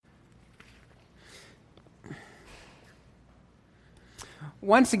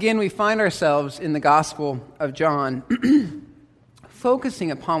Once again, we find ourselves in the Gospel of John,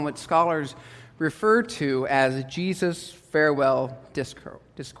 focusing upon what scholars refer to as Jesus' farewell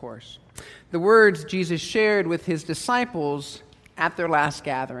discourse. The words Jesus shared with his disciples at their last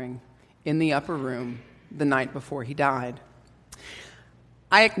gathering in the upper room the night before he died.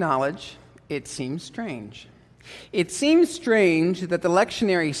 I acknowledge it seems strange. It seems strange that the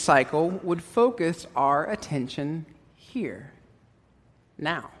lectionary cycle would focus our attention here.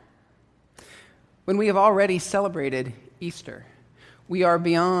 Now, when we have already celebrated Easter, we are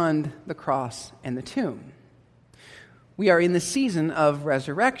beyond the cross and the tomb. We are in the season of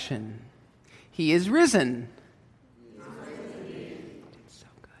resurrection. He is risen. So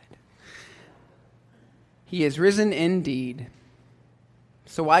good. He is risen indeed.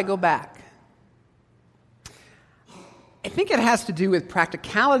 So why go back? I think it has to do with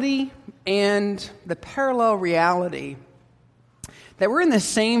practicality and the parallel reality that we're in the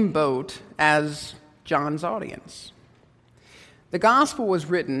same boat as John's audience. The gospel was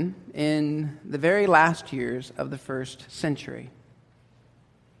written in the very last years of the first century.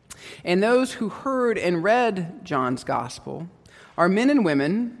 And those who heard and read John's gospel are men and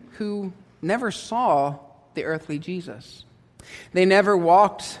women who never saw the earthly Jesus. They never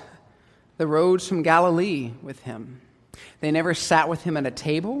walked the roads from Galilee with him. They never sat with him at a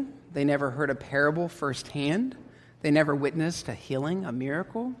table. They never heard a parable firsthand. They never witnessed a healing, a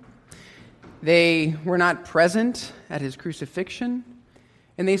miracle. They were not present at his crucifixion,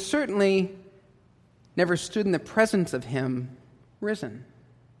 and they certainly never stood in the presence of him risen.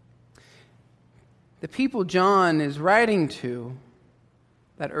 The people John is writing to,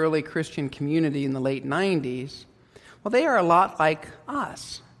 that early Christian community in the late 90s, well, they are a lot like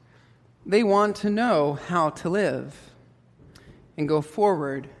us. They want to know how to live and go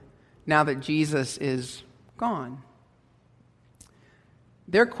forward now that Jesus is gone.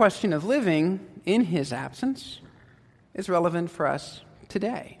 Their question of living in his absence is relevant for us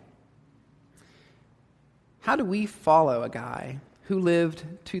today. How do we follow a guy who lived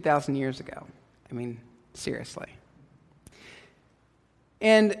 2,000 years ago? I mean, seriously.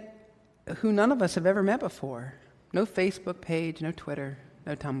 And who none of us have ever met before. No Facebook page, no Twitter,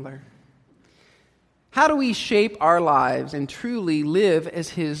 no Tumblr. How do we shape our lives and truly live as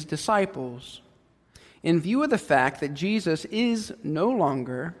his disciples in view of the fact that Jesus is no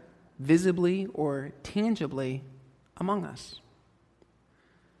longer visibly or tangibly among us?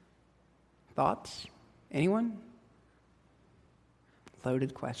 Thoughts? Anyone?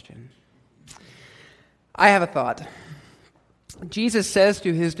 Loaded question. I have a thought. Jesus says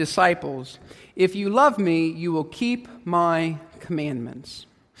to his disciples, "If you love me, you will keep my commandments."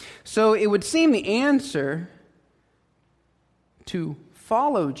 So it would seem the answer to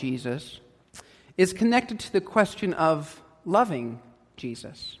follow Jesus is connected to the question of loving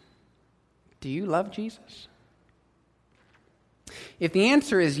Jesus. Do you love Jesus? If the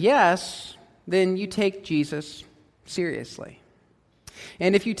answer is yes, then you take Jesus seriously.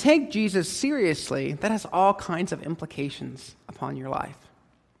 And if you take Jesus seriously, that has all kinds of implications upon your life.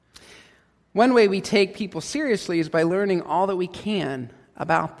 One way we take people seriously is by learning all that we can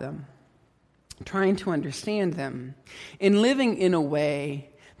about them, trying to understand them, and living in a way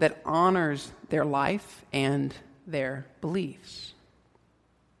that honors their life and their beliefs.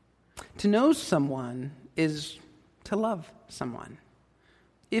 To know someone is to love someone,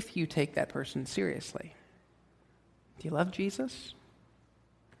 if you take that person seriously. Do you love Jesus?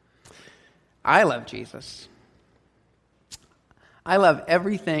 I love Jesus. I love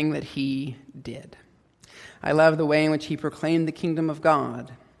everything that he did. I love the way in which he proclaimed the kingdom of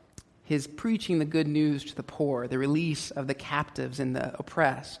God, his preaching the good news to the poor, the release of the captives and the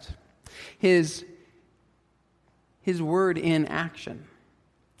oppressed, his word in action,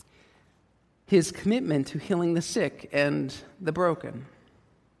 his commitment to healing the sick and the broken,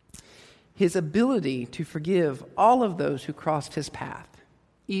 his ability to forgive all of those who crossed his path,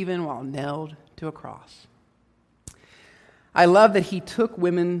 even while nailed to a cross. I love that he took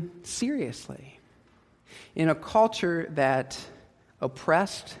women seriously in a culture that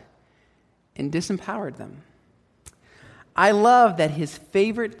oppressed and disempowered them. I love that his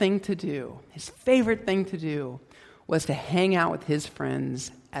favorite thing to do was to hang out with his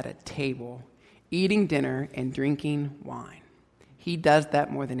friends at a table, eating dinner and drinking wine. He does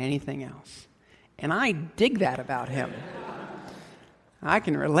that more than anything else. And I dig that about him. I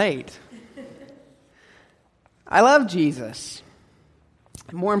can relate. I love Jesus.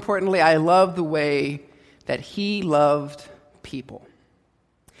 More importantly, I love the way that he loved people.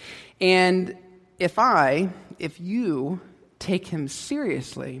 And if you take him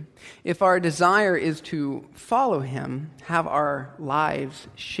seriously, if our desire is to follow him, have our lives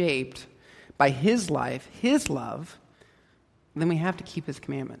shaped by his life, his love, then we have to keep his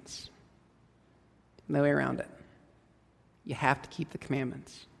commandments. No way around it. You have to keep the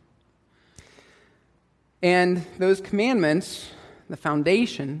commandments. And those commandments, the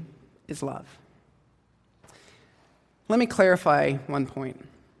foundation, is love. Let me clarify one point,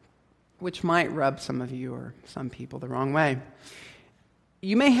 which might rub some of you or some people the wrong way.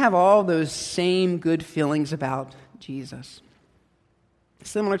 You may have all those same good feelings about Jesus,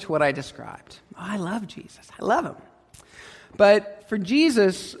 similar to what I described. Oh, I love Jesus. I love him. But for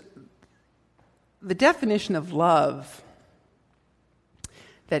Jesus, the definition of love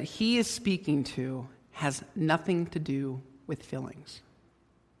that he is speaking to has nothing to do with feelings.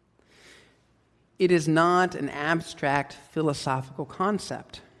 It is not an abstract philosophical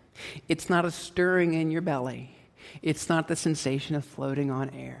concept. It's not a stirring in your belly. It's not the sensation of floating on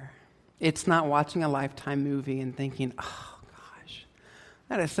air. It's not watching a Lifetime movie and thinking, oh gosh,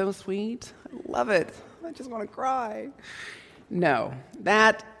 that is so sweet. I love it. I just want to cry. No,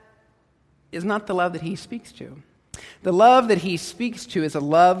 that is not the love that he speaks to. The love that he speaks to is a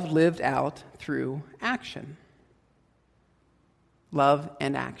love lived out through action. Love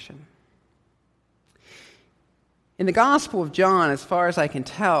and action. In the Gospel of John, as far as I can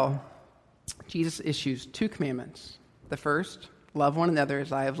tell, Jesus issues two commandments. The first, love one another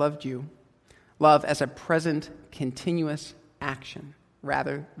as I have loved you. Love as a present, continuous action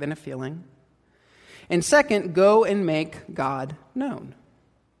rather than a feeling. And second, go and make God known.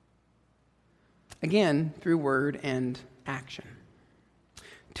 Again, through word and action.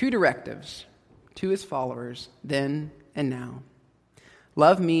 Two directives to his followers then and now.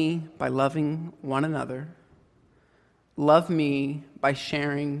 Love me by loving one another. Love me by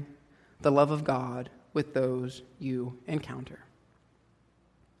sharing the love of God with those you encounter.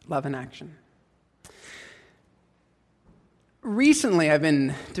 Love in action. Recently, I've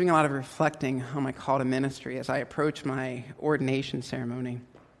been doing a lot of reflecting on my call to ministry as I approach my ordination ceremony.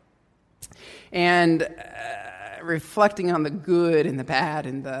 And reflecting on the good and the bad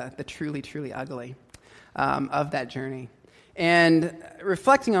and the truly, truly ugly of that journey. And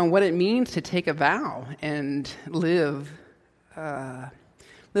reflecting on what it means to take a vow and live a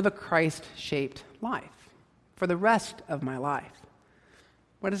Christ-shaped life for the rest of my life.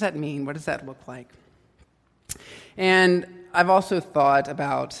 What does that mean? What does that look like? And I've also thought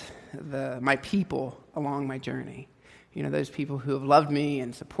about my people along my journey. You know, those people who have loved me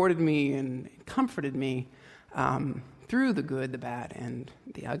and supported me and comforted me through the good, the bad, and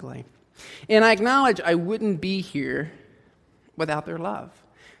the ugly. And I acknowledge I wouldn't be here without their love.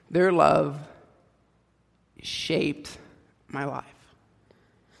 Their love shaped my life.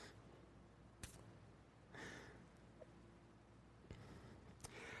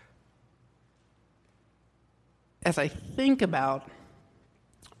 As I think about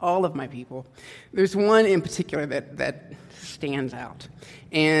all of my people, there's one in particular that stands out.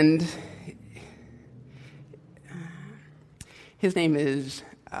 And his name is,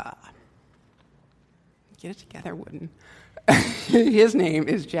 get it together, Wooden. His name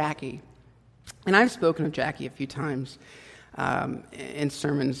is Jackie. And I've spoken of Jackie a few times in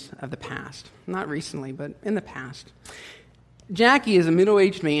sermons of the past. Not recently, but in the past. Jackie is a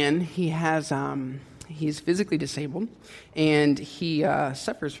middle-aged man. He's physically disabled, and he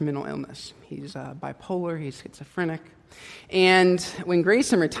suffers from mental illness. He's bipolar, he's schizophrenic. And when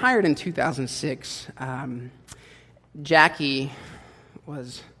Grayson retired in 2006, Jackie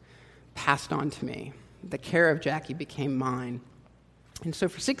was passed on to me. The care of Jackie became mine. And so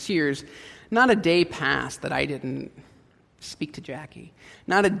for 6 years, not a day passed that I didn't speak to Jackie.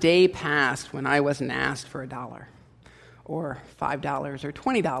 Not a day passed when I wasn't asked for $1 or $5 or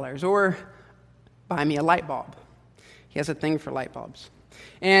 $20 or buy me a light bulb. He has a thing for light bulbs.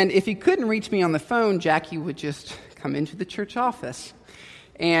 And if he couldn't reach me on the phone, Jackie would just come into the church office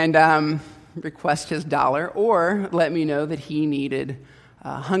and request his $1 or let me know that he needed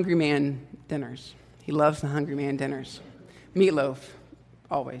Hungry Man dinners. He loves the Hungry Man dinners. Meatloaf,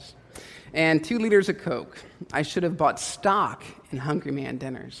 always. And 2 liters of Coke. I should have bought stock in Hungry Man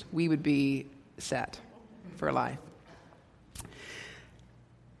dinners. We would be set for life.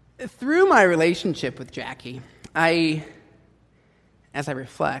 Through my relationship with Jackie, as I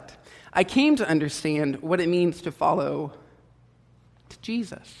reflect, I came to understand what it means to follow to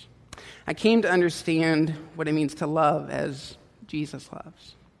Jesus. I came to understand what it means to love as Jesus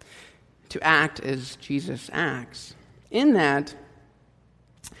loves, to act as Jesus acts. In that,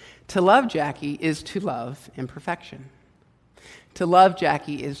 to love Jackie is to love imperfection. To love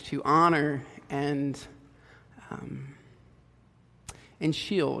Jackie is to honor and and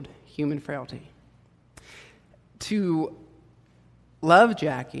shield human frailty. To love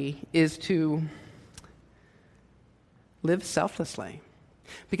Jackie is to live selflessly,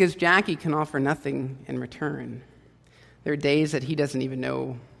 because Jackie can offer nothing in return. There are days that he doesn't even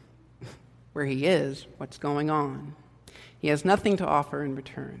know where he is, what's going on. He has nothing to offer in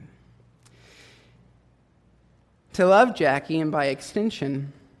return. To love Jackie, and by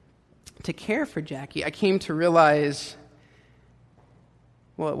extension, to care for Jackie, I came to realize,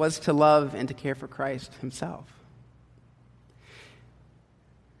 well, it was to love and to care for Christ himself.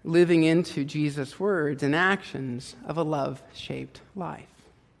 Living into Jesus' words and actions of a love-shaped life.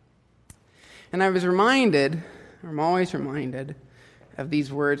 And I was reminded, or I'm always reminded, of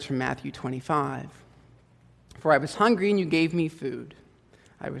these words from Matthew 25. For I was hungry and you gave me food.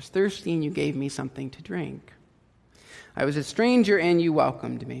 I was thirsty and you gave me something to drink. I was a stranger and you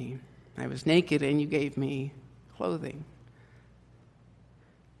welcomed me. I was naked and you gave me clothing.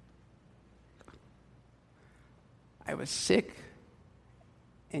 I was sick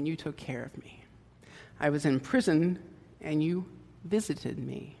and you took care of me. I was in prison and you visited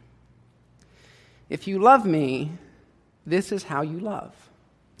me. If you love me, this is how you love.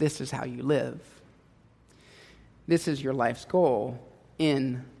 This is how you live. This is your life's goal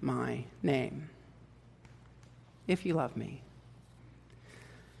in my name. If you love me.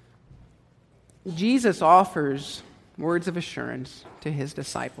 Jesus offers words of assurance to his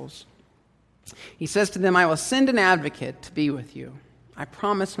disciples. He says to them, I will send an advocate to be with you. I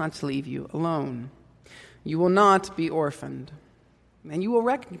promise not to leave you alone. You will not be orphaned, and you will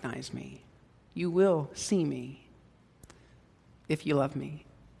recognize me. You will see me if you love me.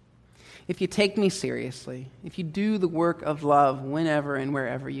 If you take me seriously, if you do the work of love whenever and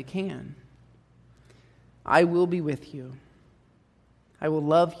wherever you can. I will be with you. I will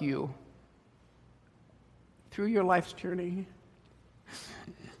love you through your life's journey.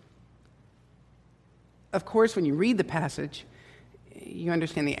 Of course, when you read the passage, you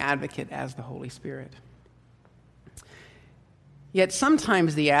understand the advocate as the Holy Spirit. Yet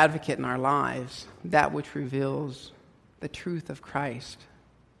sometimes the advocate in our lives, that which reveals the truth of Christ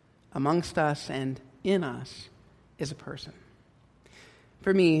amongst us and in us, is a person.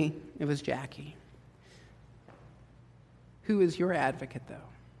 For me, it was Jackie. Who is your advocate, though?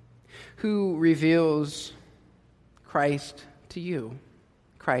 Who reveals Christ to you,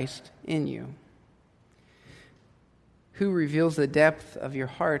 Christ in you? Who reveals the depth of your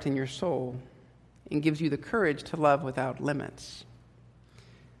heart and your soul and gives you the courage to love without limits?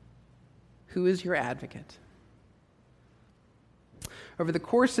 Who is your advocate? Over the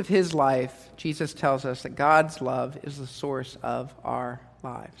course of his life, Jesus tells us that God's love is the source of our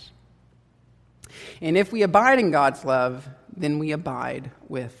lives. And if we abide in God's love, then we abide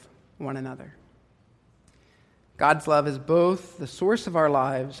with one another. God's love is both the source of our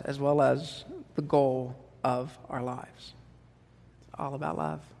lives as well as the goal of our lives. It's all about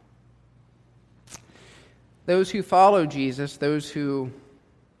love. Those who follow Jesus, those who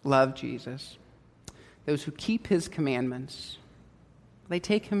love Jesus, those who keep his commandments, they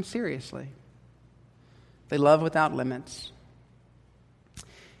take him seriously. They love without limits.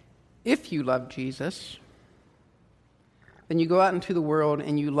 If you love Jesus, then you go out into the world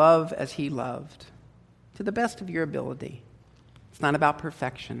and you love as he loved, to the best of your ability. It's not about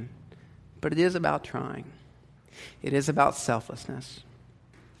perfection, but it is about trying. It is about selflessness.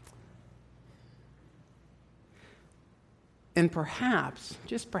 And perhaps,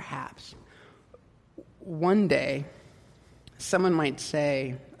 just perhaps, one day, someone might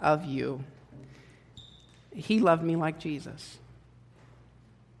say of you, he loved me like Jesus.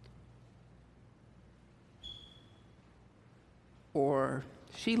 Or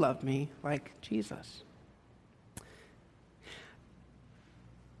she loved me like Jesus.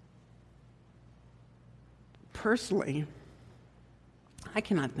 Personally, I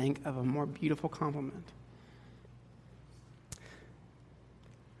cannot think of a more beautiful compliment.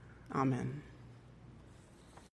 Amen.